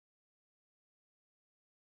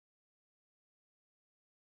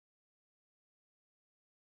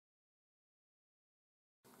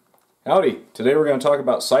Howdy! Today we're going to talk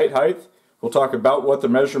about sight height. We'll talk about what the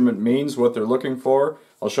measurement means, what they're looking for.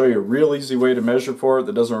 I'll show you a real easy way to measure for it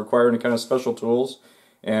that doesn't require any kind of special tools.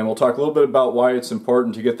 And we'll talk a little bit about why it's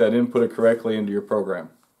important to get that inputted correctly into your program.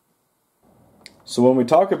 So when we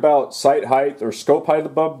talk about sight height or scope height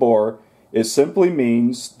above bore, it simply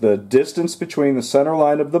means the distance between the center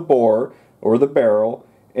line of the bore or the barrel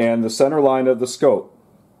and the center line of the scope.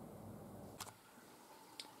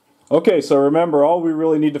 Okay, so remember, all we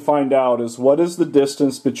really need to find out is what is the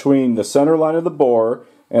distance between the center line of the bore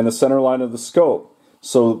and the center line of the scope.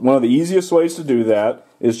 So one of the easiest ways to do that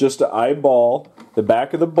is just to eyeball the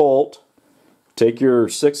back of the bolt, take your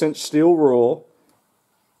 6-inch steel rule,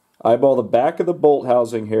 eyeball the back of the bolt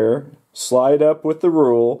housing here, slide up with the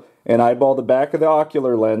rule, and eyeball the back of the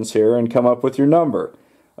ocular lens here and come up with your number.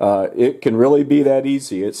 It can really be that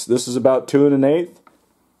easy. This is about 2 1/8.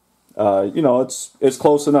 You know, it's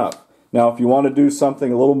close enough. Now if you want to do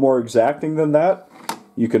something a little more exacting than that,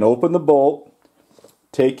 you can open the bolt,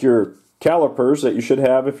 take your calipers that you should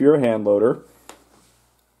have if you're a hand loader,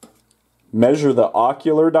 measure the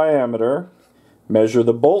ocular diameter, measure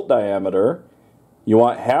the bolt diameter. You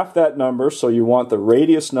want half that number, so you want the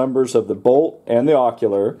radius numbers of the bolt and the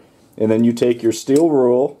ocular, and then you take your steel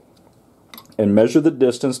rule and measure the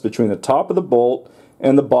distance between the top of the bolt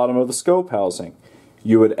and the bottom of the scope housing.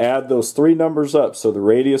 You would add those three numbers up, so the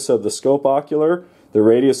radius of the scope ocular, the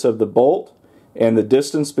radius of the bolt, and the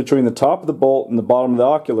distance between the top of the bolt and the bottom of the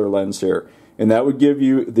ocular lens here. And that would give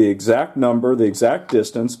you the exact number, the exact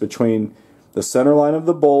distance between the center line of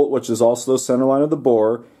the bolt, which is also the center line of the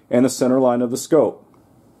bore, and the center line of the scope.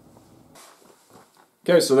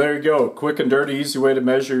 Okay, so there you go. Quick and dirty, easy way to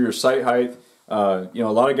measure your sight height. You know,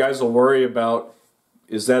 a lot of guys will worry about,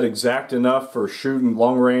 is that exact enough for shooting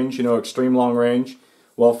long range, you know, extreme long range?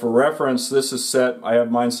 Well, for reference, this is set, I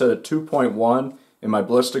have mine set at 2.1 in my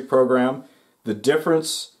ballistic program. The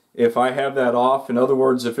difference, if I have that off, in other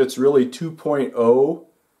words, if it's really 2.0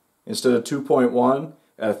 instead of 2.1,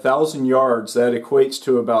 at 1,000 yards, that equates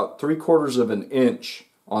to about 3/4 of an inch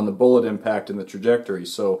on the bullet impact in the trajectory.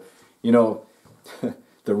 So, you know,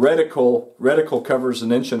 the reticle covers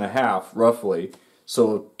 1.5 inches, roughly.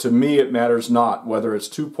 So to me, it matters not whether it's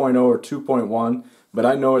 2.0 or 2.1. But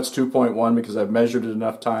I know it's 2.1 because I've measured it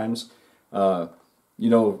enough times. You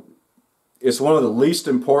know, it's one of the least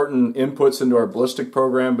important inputs into our ballistic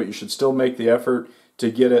program, but you should still make the effort to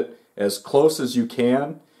get it as close as you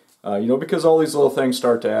can, you know, because all these little things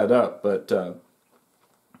start to add up. But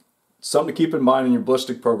something to keep in mind in your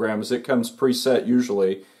ballistic program is it comes preset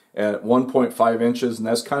usually at 1.5 inches, and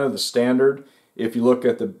that's kind of the standard. If you look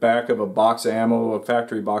at the back of a box of ammo, a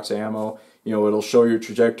factory box of ammo, you know, it'll show your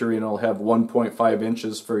trajectory and it'll have 1.5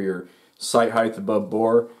 inches for your sight height above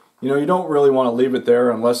bore. You know, you don't really want to leave it there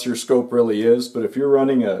unless your scope really is, but if you're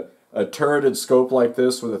running a turreted scope like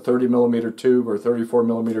this with a 30mm tube or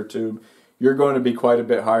 34mm tube, you're going to be quite a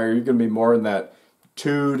bit higher. You're going to be more in that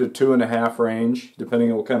 2 to 2.5 range, depending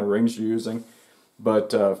on what kind of rings you're using.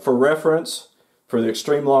 But for reference, for the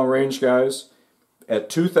extreme long range guys, at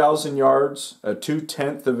 2,000 yards, a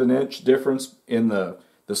 2/10 of an inch difference in the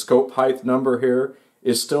scope height number here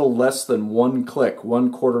is still less than 1 click,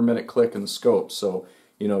 1/4 minute click in the scope. So,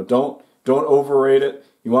 you know, don't overrate it.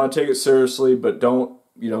 You want to take it seriously, but don't,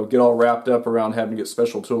 you know, get all wrapped up around having to get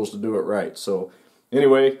special tools to do it right. So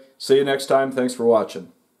anyway, see you next time. Thanks for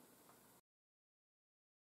watching.